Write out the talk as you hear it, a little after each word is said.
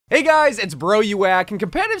Hey guys, it's Bro You Wack, and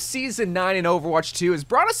competitive Season 9 in Overwatch 2 has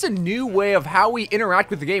brought us a new way of how we interact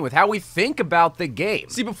with the game, with how we think about the game.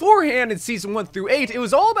 See, beforehand in Season 1 through 8, it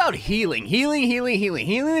was all about healing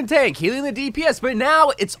the tank, healing the DPS, but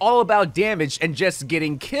now it's all about damage and just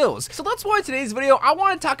getting kills. So that's why in today's video, I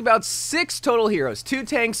want to talk about 6 total heroes, 2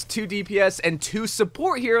 tanks, 2 DPS, and 2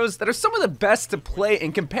 support heroes that are some of the best to play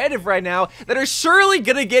in competitive right now that are surely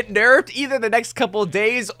gonna get nerfed either the next couple of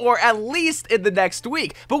days or at least in the next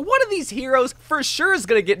week. But one of these heroes for sure is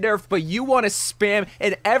gonna get nerfed, but you want to spam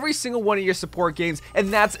in every single one of your support games,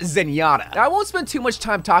 and that's Zenyatta. Now, I won't spend too much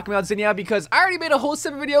time talking about Zenyatta because I already made a whole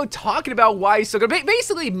separate video talking about why he's so good.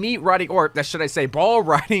 Basically, me riding, or should I say, ball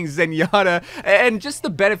riding Zenyatta, and just the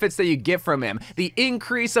benefits that you get from him. The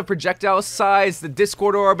increase of projectile size, the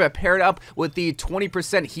Discord orb paired up with the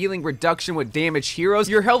 20% healing reduction with damage heroes,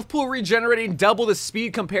 your health pool regenerating double the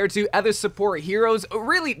speed compared to other support heroes.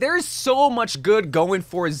 Really, there's so much good going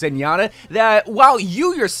for Zenyatta that while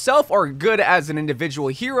you yourself are good as an individual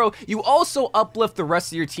hero, you also uplift the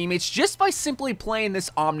rest of your teammates just by simply playing this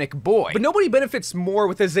Omnic boy. But nobody benefits more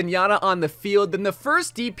with a Zenyatta on the field than the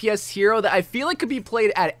first DPS hero that I feel like could be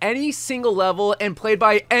played at any single level and played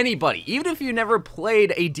by anybody, even if you never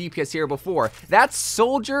played a DPS hero before. That's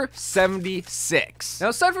Soldier 76. Now,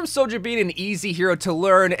 aside from Soldier being an easy hero to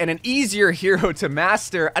learn and an easier hero to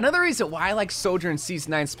master, another reason why I like Soldier in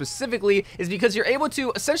Season 9 specifically is because you're able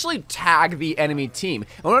to essentially tag the enemy team.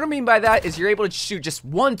 And what I mean by that is you're able to shoot just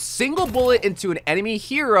one single bullet into an enemy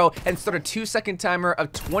hero and start a 2-second timer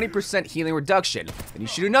of 20% healing reduction. Then you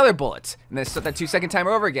shoot another bullet, and then start that 2-second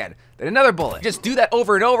timer over again. Then another bullet. Just do that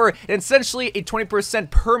over and over, and essentially a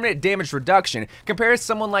 20% permanent damage reduction. Compare to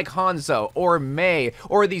someone like Hanzo or Mei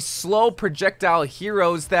or these slow projectile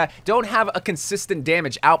heroes that don't have a consistent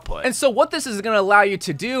damage output. And so what this is going to allow you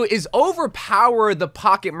to do is overpower the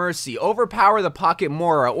Pocket Mercy, overpower the Pocket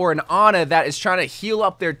Mora, or an Ana that is trying to heal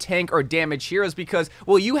up their tank or damage heroes because,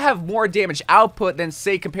 well, you have more damage output than,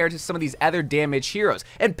 say, compared to some of these other damage heroes.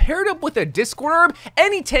 And paired up with a Discord orb,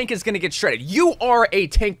 any tank is going to get shredded. You are a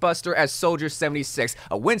tank buster as Soldier 76.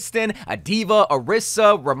 A Winston, a Diva, a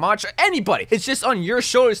Rissa, Ramattra, anybody. It's just on your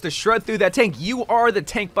shoulders to shred through that tank. You are the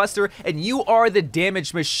tank buster, and you are the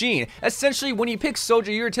damage machine. Essentially, when you pick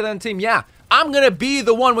Soldier, you're telling the team, yeah, I'm gonna be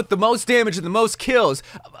the one with the most damage and the most kills,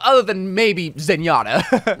 other than maybe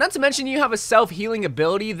Zenyatta. Not to mention you have a self-healing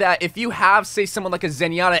ability that if you have, say, someone like a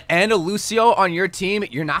Zenyatta and a Lucio on your team,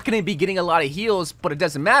 you're not gonna be getting a lot of heals, but it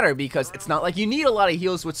doesn't matter because it's not like you need a lot of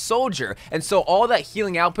heals with Soldier, and so all that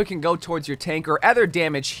healing output can go towards your tank or other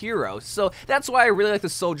damage heroes. So that's why I really like the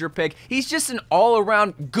Soldier pick. He's just an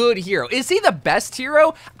all-around good hero. Is he the best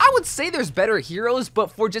hero? I would say there's better heroes,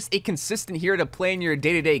 but for just a consistent hero to play in your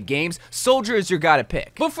day-to-day games, Soldier is your guy to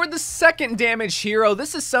pick. But for the second damage hero,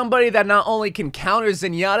 this is somebody that not only can counter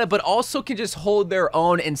Zenyatta, but also can just hold their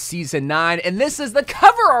own in Season 9, and this is the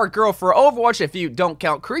cover art girl for Overwatch, if you don't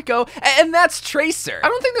count Kriko, and that's Tracer. I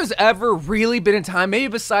don't think there's ever really been a time, maybe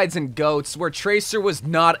besides in GOATs, where Tracer was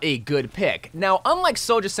not a good pick. Now, unlike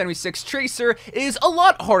Soldier 76, Tracer is a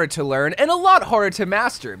lot harder to learn and a lot harder to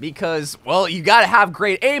master because, well, you gotta have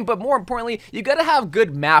great aim, but more importantly, you gotta have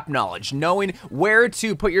good map knowledge, knowing where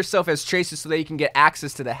to put yourself as Tracer so that you can get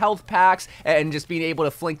access to the health packs and just being able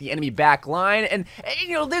to flank the enemy back line. And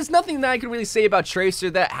you know, there's nothing that I can really say about Tracer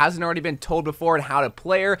that hasn't already been told before and how to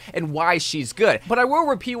play her and why she's good. But I will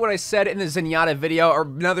repeat what I said in the Zenyatta video, or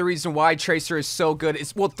another reason why Tracer is so good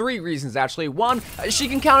is, well, 3 reasons actually. 1, she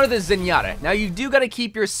can counter the Zenyatta. Now, you do got to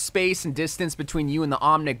keep your space and distance between you and the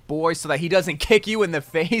Omnic boy so that he doesn't kick you in the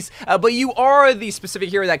face, but you are the specific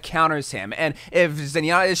hero that counters him, and if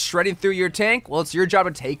Zenyatta is shredding through your tank, well, it's your job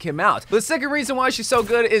to take him out. But the second reason why she's so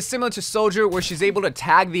good is similar to Soldier, where she's able to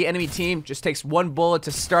tag the enemy team, just takes 1 bullet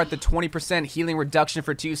to start the 20% healing reduction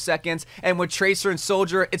for 2 seconds, and with Tracer and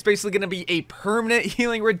Soldier, it's basically going to be a permanent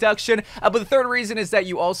healing reduction. But the third reason is that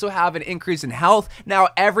you also have an increase in health. Now,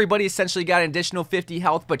 everybody essentially got an additional 50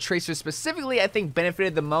 health, but Tracer specifically, I think,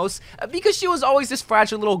 benefited the most because she was always this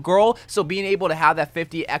fragile little girl, so being able to have that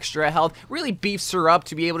 50 extra health really beefs her up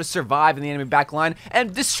to be able to survive in the enemy backline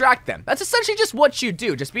and distract them. That's essentially just what you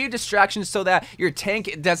do. Just be a distraction so that your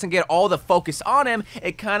tank doesn't get all the focus on him.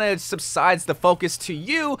 It kind of subsides the focus to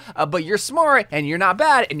you, but you're smart and you're not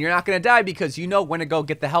bad and you're not going to die because you know when to go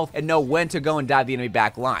get the health and know when to go and dive the enemy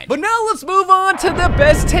back line. But now let's move on to the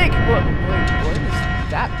best tank. What is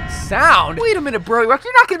that sound? Wait a minute, bro. You're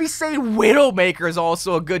not gonna be saying Widowmaker is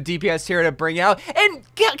also a good DPS hero to bring out. And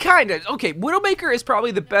kinda. Okay, Widowmaker is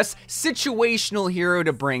probably the best situational hero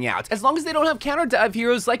to bring out. As long as they don't have counter dive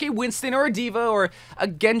heroes like a Winston or a Diva or a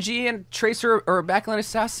Genji and Tracer or a backline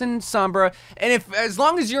assassin Sombra. And as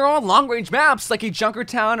long as you're on long range maps like a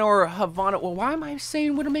Junkertown or Havana. Well, why am I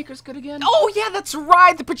saying Widowmaker's good again? Oh yeah, that's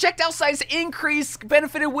right. The projectile size increase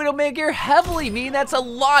benefited Widowmaker heavily, meaning that's a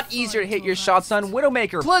lot easier to hit your shots on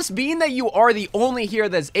Widowmaker. Plus, being that you are the only hero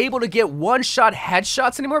that's able to get one-shot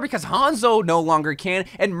headshots anymore because Hanzo no longer can,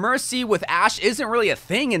 and Mercy with Ashe isn't really a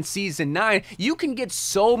thing in Season 9, you can get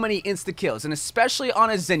so many insta-kills, and especially on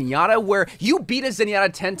a Zenyatta where you beat a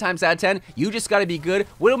Zenyatta 10 times out of 10, you just gotta be good.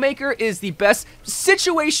 Widowmaker is the best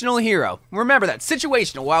situational hero. Remember that,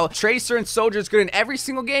 situational. While Tracer and Soldier is good in every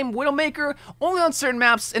single game, Widowmaker only on certain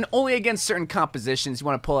maps and only against certain compositions you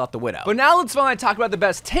want to pull out the Widow. But now let's finally talk about the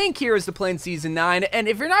best tank heroes to play in Season 9, and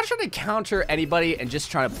if you're not trying to counter anybody and just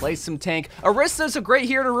trying to play some tank, Orisa is a great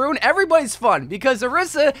hero to ruin everybody's fun because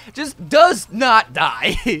Orisa just does not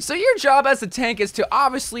die. So your job as a tank is to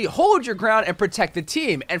obviously hold your ground and protect the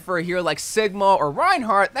team, and for a hero like Sigma or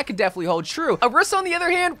Reinhardt, that could definitely hold true. Orisa, on the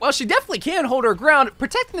other hand, well, she definitely can hold her ground,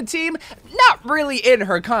 protecting the team, not really in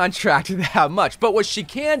her contract that much, but what she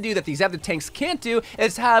can do that these other tanks can't do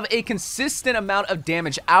is have a consistent amount of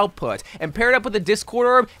damage output, and paired up with the Discord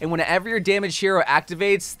Orb, and whenever your damage hero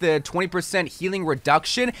activates the 20% healing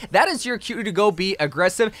reduction, that is your cue to go be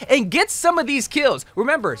aggressive and get some of these kills.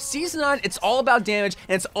 Remember, Season 9, it's all about damage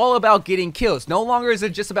and it's all about getting kills. No longer is it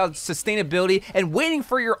just about sustainability and waiting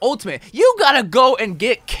for your ultimate. You gotta go and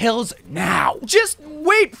get kills now. Just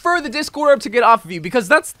wait for the Discord Orb to get off of you, because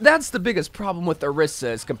that's the biggest problem with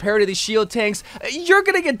Orisa is compared to these shield tanks, you're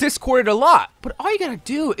gonna get discorded a lot. But all you gotta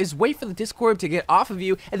do is wait for the Discord Orb to get off of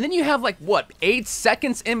you, and then you have like, what, 8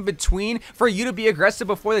 seconds in between for you to be aggressive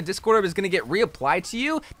before the Discord Orb is gonna get reapplied to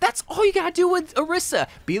you. That's all you gotta do with Orisa.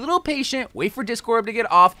 Be a little patient, wait for Discord Orb to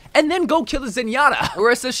get off, and then go kill the Zenyatta.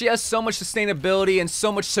 Orisa, she has so much sustainability and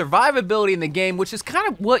so much survivability in the game, which is kind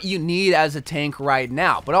of what you need as a tank right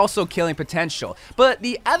now, but also killing potential. But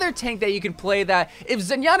the other tank that you can play that, if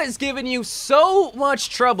Zenyatta is giving you so much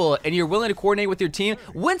trouble and you're willing to coordinate with your team,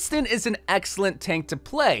 Winston is an excellent tank to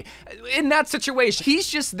play. In that situation, he's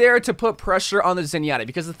just there to put pressure on the Zenyatta,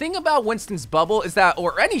 because the thing about Winston's bubble is that,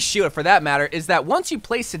 or any shield for that matter, is that once you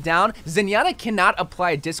place it down, Zenyatta cannot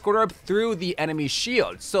apply a Discord Orb through the enemy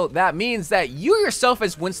shield. So that means that you yourself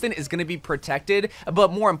as Winston is going to be protected,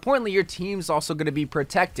 but more importantly, your team's also going to be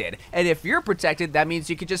protected. And if you're protected, that means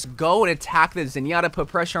you can just go and attack the Zenyatta, put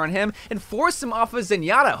pressure on him, and force him off of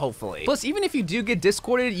Zenyatta, hopefully. Plus, even if you do get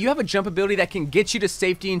discorded, you have a jump ability that can get you to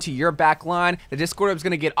safety into your back line. The Discord Orb is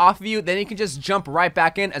going to get off of you, then you can just jump right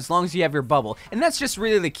back in as long as you have your bubble. And that's just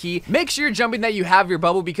really the key. Make sure you're jumping that you have your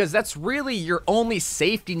bubble, because that's really your only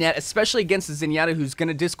safety net, especially against the Zenyatta who's going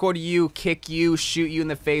to discord you, kick you, shoot you in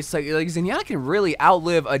the face. Like Zenyatta can really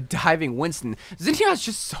outlive a diving Winston. Zenyatta's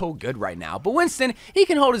just so good right now, but Winston, he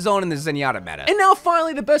can hold his own in the Zenyatta meta. And now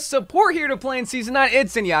finally, the best support hero to play in Season 9,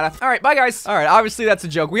 it's Zenyatta. Alright, bye guys. Alright, obviously that's a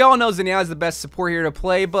joke. We all know Zenyatta is the best support hero to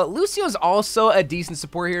play, but Lucio's also a decent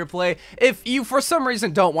support hero to play if you for some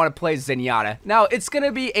reason don't want to play Zenyatta. Now, it's going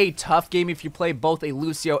to be a tough game if you play both a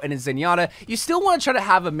Lucio and a Zenyatta. You still want to try to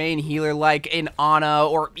have a main healer like an Ana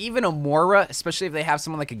or even a Moira, especially if they have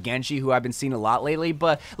someone like a Genji, who I've been seeing a lot lately,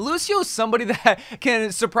 but Lucio is somebody that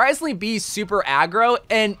can surprisingly be super aggro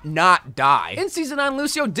and not die. In Season 9,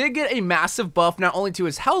 Lucio did get a massive buff not only to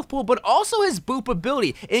his health pool, but also his boop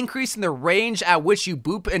ability, increasing the range at which you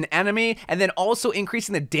boop an enemy, and then also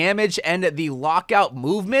increasing the damage and the lockout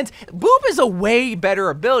movement. Boop is a way better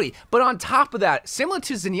ability, but on top of that, similar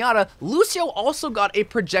to Zenyatta, Lucio also got a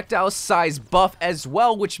projectile size buff as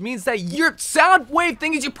well, which means that your sound wave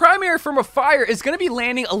thing is your primary form of fire is going to be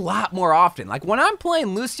landing a lot more often. Like when I'm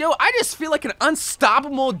playing Lucio, I just feel like an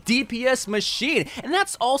unstoppable DPS machine, and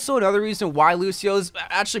that's also another reason why Lucio's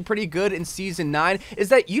actually pretty good in Season 9, is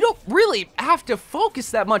that you don't really have to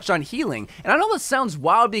focus that much on healing. And I know this sounds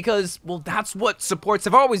wild because, well, that's what supports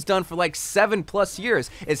have always done for like 7+ years,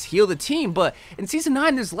 is heal the team, but in Season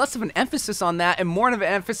 9, there's less of an emphasis on that and more of an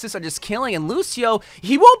emphasis on just killing. And Lucio,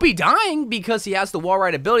 he won't be dying because he has the wall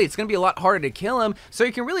ride ability. It's going to be a lot harder to kill him, so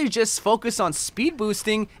you can really just focus on speed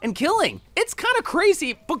boosting and killing. It's kind of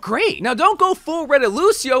crazy, but great. Now, don't go full Reddit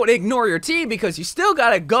Lucio and ignore your team, because you still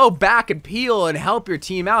got to go back and peel and help your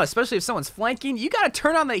team out, especially if someone's flanking. You got to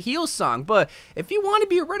turn on the heal song, but if you want to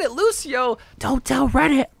be a Reddit Lucio, don't tell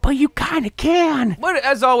Reddit, but you kind of can. But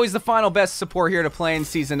as always, the final best support here to play in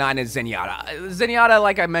Season 9 is Zenyatta. Zenyatta,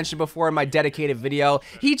 like I mentioned before in my dedicated video,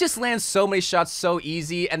 he just lands so many shots so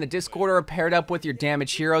easy, and the Discord power paired up with your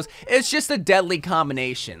damage heroes, it's just a deadly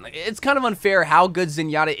combination. It's kind of unfair how good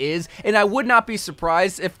Zenyatta is, and I would not be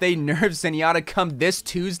surprised if they nerf Zenyatta come this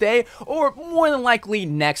Tuesday, or more than likely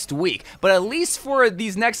next week. But at least for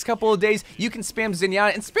these next couple of days, you can spam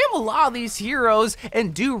Zenyatta and spam a lot of these heroes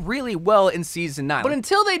and do really well in Season 9. But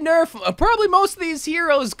until they nerf probably most of these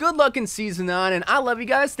heroes, good luck in Season 9, and I love you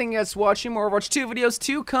guys. Thank you guys for watching. More Overwatch 2 videos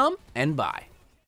to come, and bye.